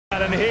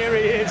that, and here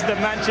he is, the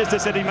Manchester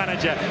City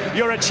manager.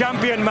 You're a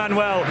champion,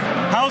 Manuel.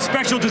 How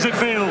special does it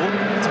feel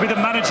to be the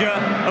manager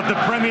of the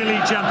Premier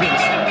League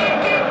champions?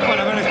 Well,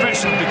 very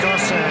special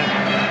because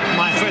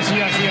my first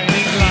year here in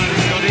England,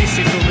 it's not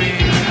easy to be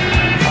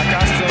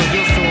accustomed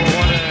used to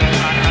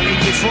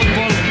English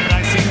football.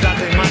 I think that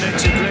they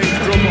manage a great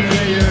group of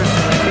players,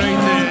 a great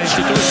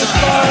institution.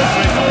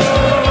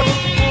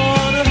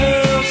 On a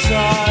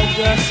hillside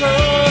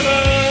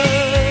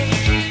desolate,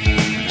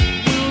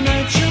 will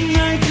nature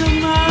make a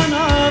man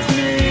of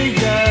me,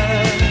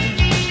 yeah?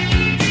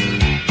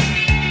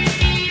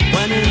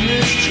 When in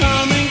this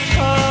charming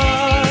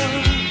car,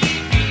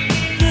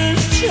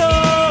 this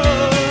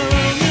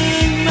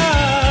charming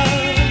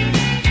man,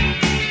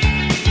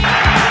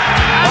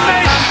 and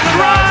they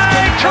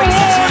stride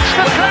towards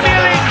the Premier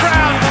League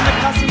crowd. and the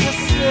passenger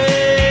says,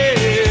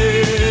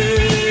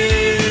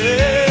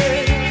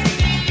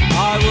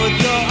 I would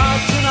go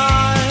out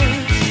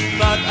tonight,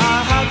 but I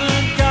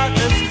haven't got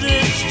a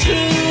stitch to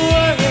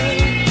wear.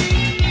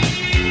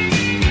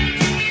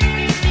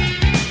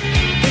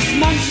 This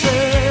man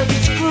said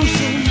it's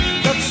gruesome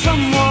that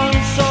someone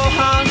so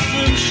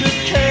handsome should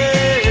care.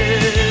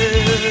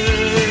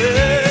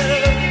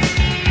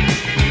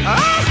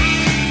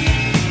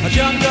 A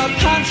young up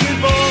country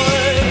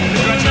boy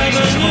who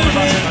never knew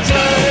his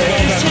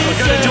place. He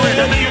said, he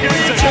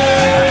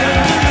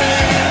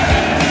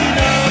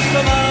knows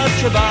so much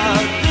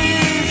about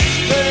these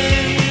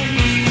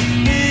things.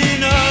 He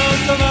knows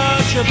so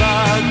much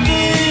about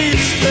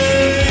these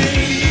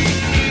things.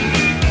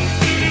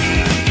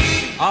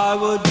 I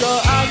would go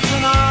out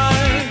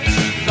tonight,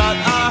 but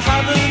I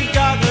haven't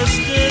got a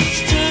stitch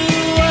to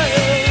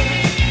wear.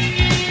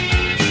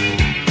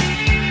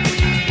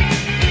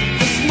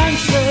 This man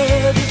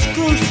said it's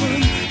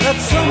gruesome that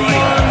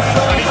someone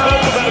so And he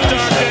spoke about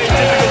dark days,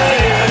 difficult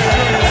days at the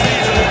start of the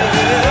season.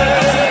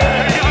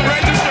 He got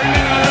registered.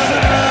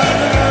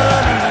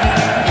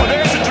 Well,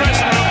 there's a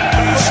dressing room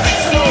that must be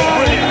so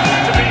brilliant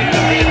to be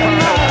a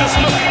part of. Just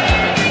look.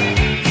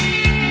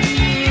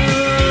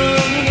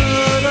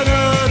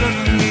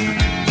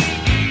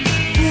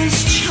 This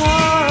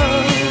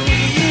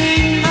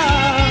charming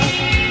man,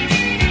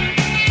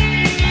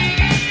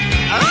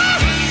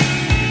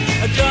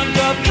 a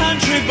young-up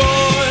country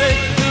boy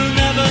who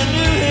never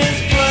knew his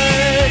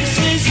place.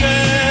 He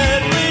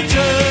said,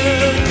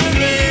 return to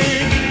me.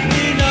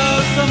 He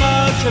knows so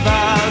much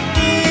about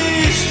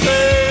these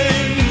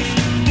things.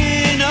 He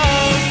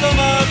knows so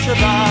much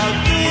about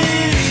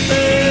these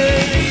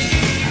things.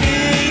 He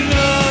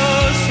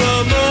knows so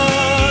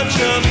much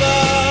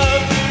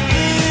about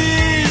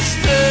these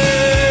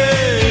things.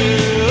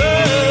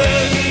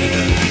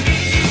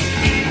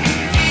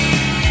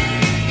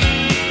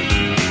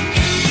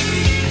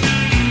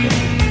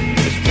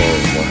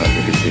 Scored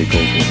 158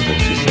 goals in the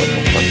season,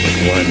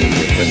 1.1 in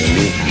the Premier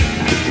League,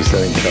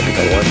 57 in the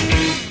Capital One.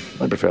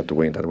 I prefer to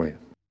win that way.